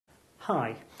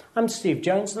Hi, I'm Steve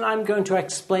Jones and I'm going to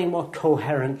explain what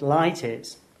coherent light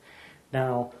is.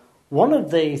 Now, one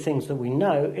of the things that we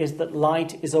know is that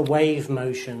light is a wave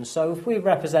motion. So if we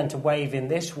represent a wave in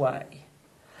this way,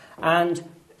 and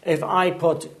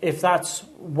if that's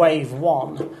wave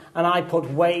 1, and I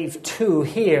put wave 2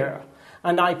 here,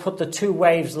 and I put the two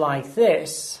waves like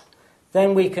this,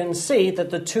 then we can see that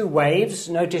the two waves,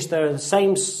 notice they're the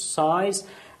same size,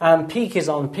 and peak is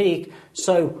on peak.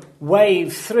 So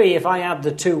wave 3, if I add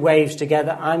the two waves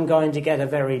together, I'm going to get a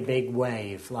very big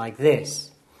wave like this.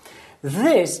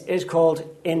 This is called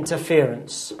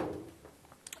interference.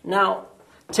 Now,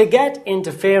 to get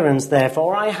interference,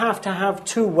 therefore, I have to have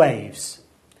two waves.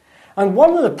 And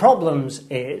one of the problems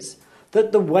is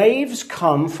that the waves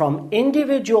come from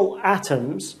individual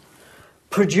atoms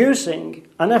producing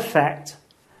an effect,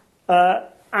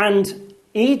 and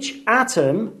each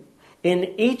atom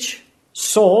in each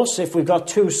source, if we've got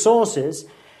two sources,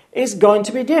 is going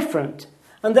to be different.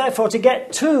 And therefore, to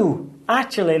get two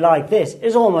actually like this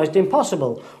is almost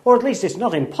impossible. Or at least it's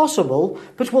not impossible,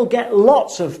 but we'll get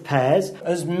lots of pairs.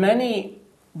 As many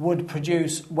would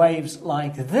produce waves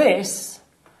like this,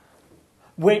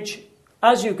 which,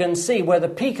 as you can see, where the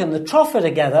peak and the trough are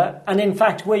together, and in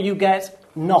fact where you get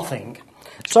nothing.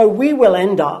 So we will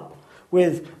end up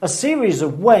with a series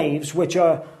of waves which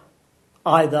are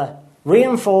either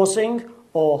reinforcing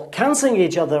or cancelling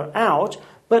each other out,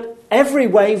 but every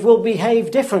wave will behave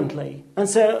differently. And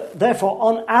so, therefore,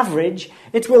 on average,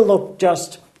 it will look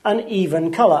just an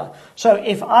even colour. So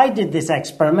if I did this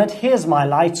experiment, here's my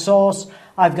light source,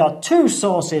 I've got two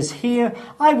sources here,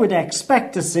 I would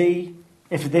expect to see,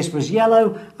 if this was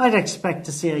yellow, I'd expect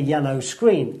to see a yellow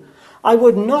screen. I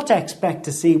would not expect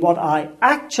to see what I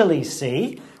actually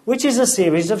see, which is a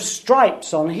series of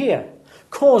stripes on here,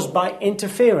 caused by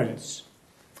interference.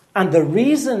 And the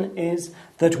reason is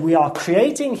that we are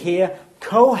creating here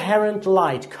coherent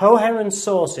light, coherent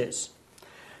sources.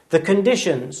 The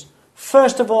conditions,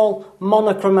 first of all,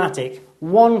 monochromatic,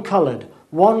 one coloured,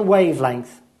 one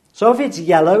wavelength. So if it's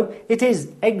yellow, it is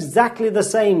exactly the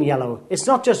same yellow. It's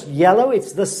not just yellow,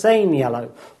 it's the same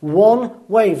yellow, one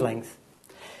wavelength.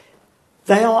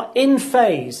 They are in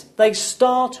phase. They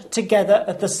start together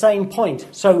at the same point.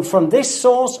 So from this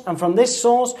source and from this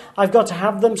source, I've got to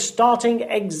have them starting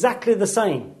exactly the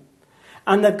same.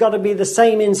 And they've got to be the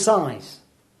same in size.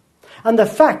 And the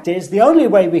fact is, the only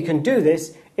way we can do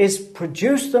this is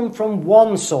produce them from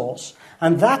one source.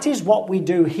 And that is what we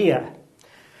do here.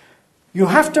 You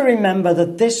have to remember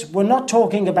that we're not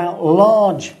talking about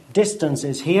large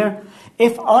distances here.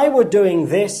 If I were doing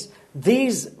this,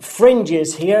 these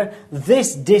fringes here,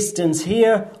 this distance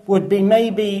here would be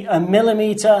maybe 1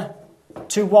 millimetre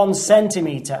to 1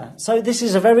 centimetre. So this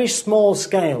is a very small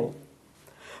scale.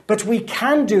 But we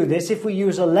can do this if we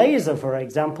use a laser, for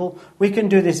example. We can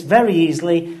do this very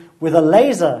easily with a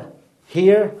laser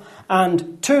here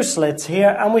and two slits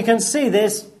here. And we can see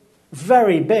this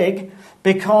very big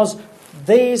because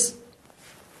these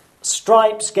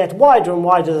stripes get wider and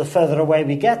wider the further away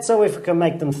we get. So if we can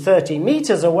make them 30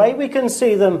 metres away, we can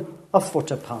see them a foot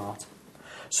apart.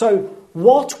 So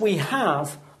what we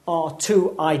have are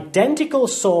two identical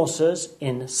sources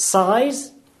in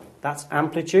size, that's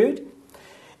amplitude.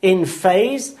 In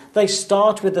phase, they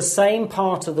start with the same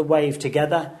part of the wave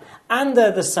together, and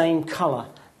they're the same colour.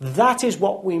 That is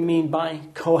what we mean by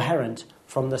coherent.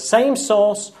 From the same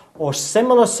source or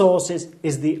similar sources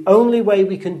is the only way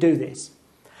we can do this.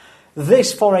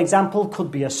 This, for example,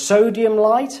 could be a sodium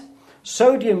light.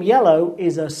 Sodium yellow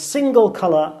is a single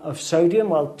colour of sodium,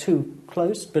 well, too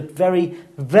close, but very,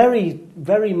 very,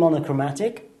 very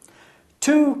monochromatic.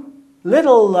 Two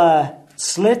little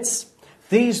slits,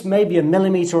 these may be 1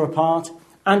 millimetre apart,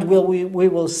 and we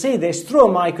will see this through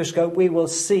a microscope, we will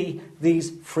see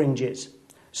these fringes.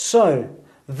 So,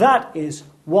 that is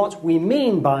what we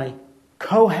mean by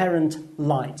coherent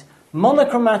light.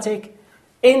 Monochromatic,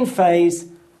 in phase,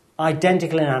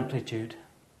 identical in amplitude.